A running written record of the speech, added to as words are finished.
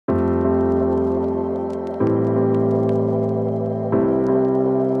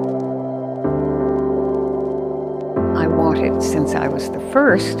wanted, since I was the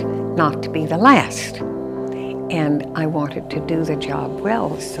first, not to be the last. And I wanted to do the job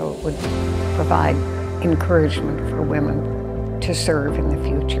well, so it would provide encouragement for women to serve in the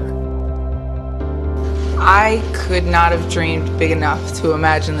future. I could not have dreamed big enough to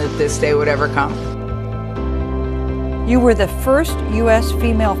imagine that this day would ever come. You were the first U.S.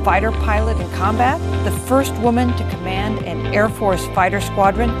 female fighter pilot in combat, the first woman to command an Air Force fighter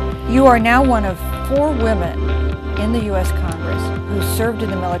squadron. You are now one of 4 women in the U.S. Congress who served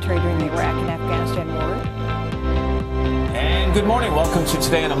in the military during the Iraq and Afghanistan war. And good morning. Welcome to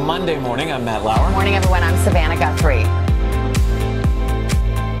Today on a Monday morning. I'm Matt Lauer. Good morning, everyone. I'm Savannah Guthrie.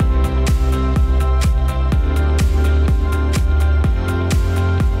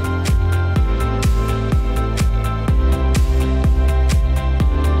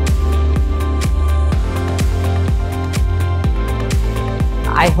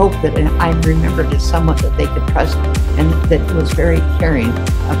 I hope that I'm remembered as someone that they could trust and that was very caring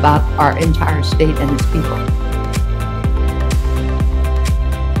about our entire state and its people.